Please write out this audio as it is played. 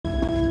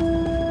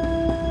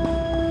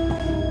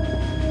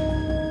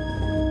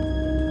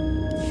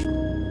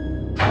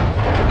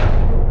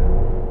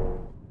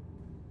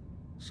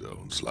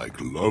Looks like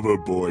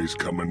Loverboy's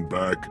coming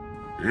back.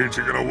 Ain't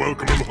you gonna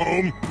welcome him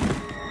home?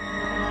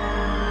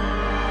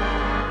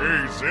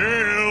 Hey,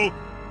 Zale!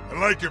 I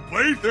like your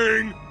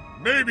plaything.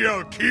 Maybe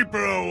I'll keep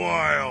her a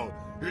while.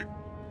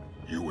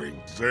 You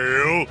ain't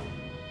Zale.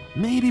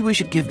 Maybe we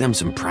should give them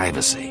some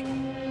privacy.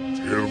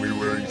 Tell me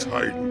where he's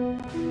hiding,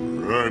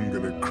 or I'm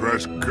gonna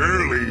crush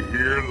Girly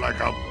here like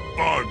a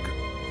bug.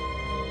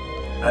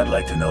 I'd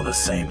like to know the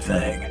same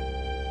thing.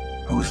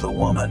 Who's the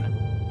woman?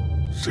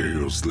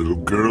 Zale's little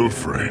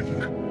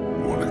girlfriend.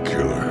 Wanna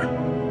kill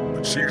her,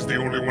 but she's the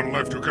only one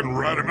left who can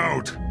rat him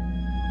out.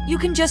 You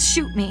can just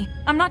shoot me.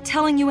 I'm not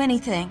telling you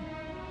anything.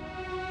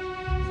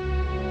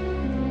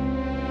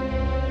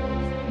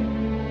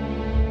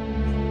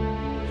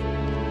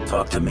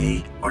 Talk to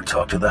me or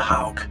talk to the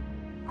Hawk?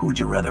 Who'd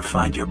you rather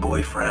find your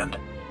boyfriend?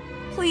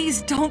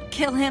 Please don't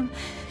kill him.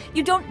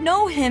 You don't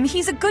know him.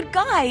 He's a good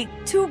guy.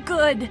 Too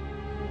good.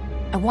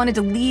 I wanted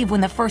to leave when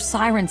the first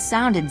siren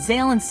sounded.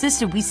 Zale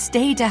insisted we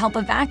stay to help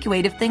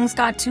evacuate if things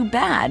got too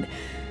bad.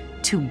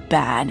 Too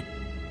bad.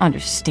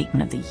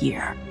 Understatement of the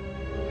year.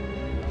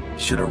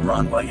 Should've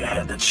run while you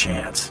had the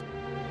chance.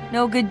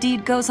 No good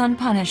deed goes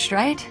unpunished,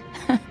 right?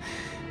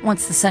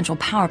 Once the central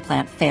power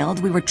plant failed,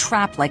 we were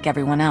trapped like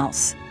everyone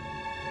else.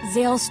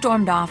 Zale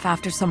stormed off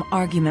after some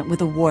argument with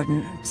the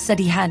warden, said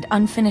he had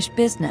unfinished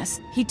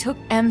business. He took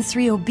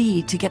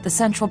M30B to get the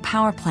central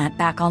power plant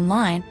back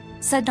online,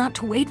 said not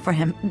to wait for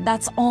him.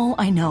 That's all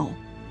I know.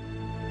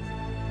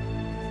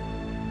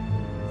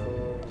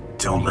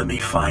 Don't let me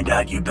find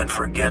out you've been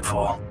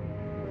forgetful.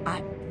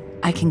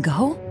 I can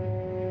go?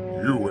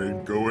 You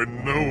ain't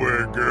going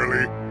nowhere,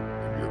 Girly.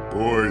 And your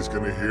boy's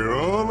gonna hear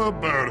all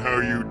about how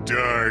you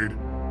died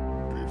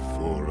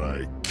before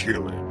I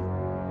kill him.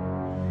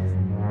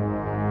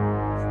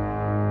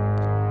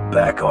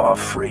 Back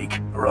off, freak,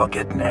 or I'll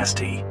get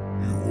nasty.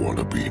 You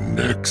wanna be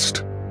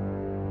next?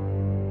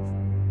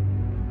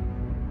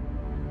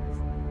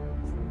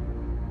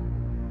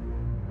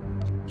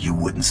 You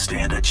wouldn't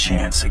stand a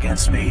chance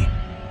against me.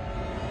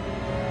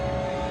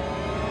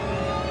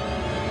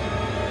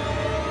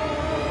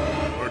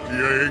 Lucky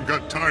I ain't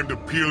got time to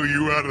peel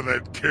you out of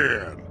that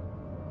can.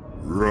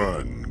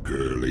 Run,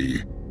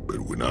 Girly. But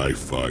when I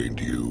find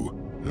you,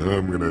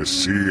 I'm gonna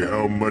see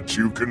how much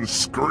you can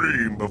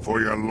scream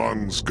before your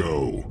lungs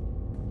go.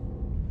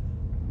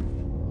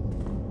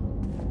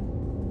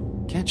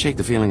 Can't shake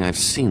the feeling I've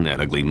seen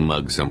that ugly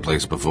mug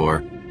someplace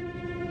before.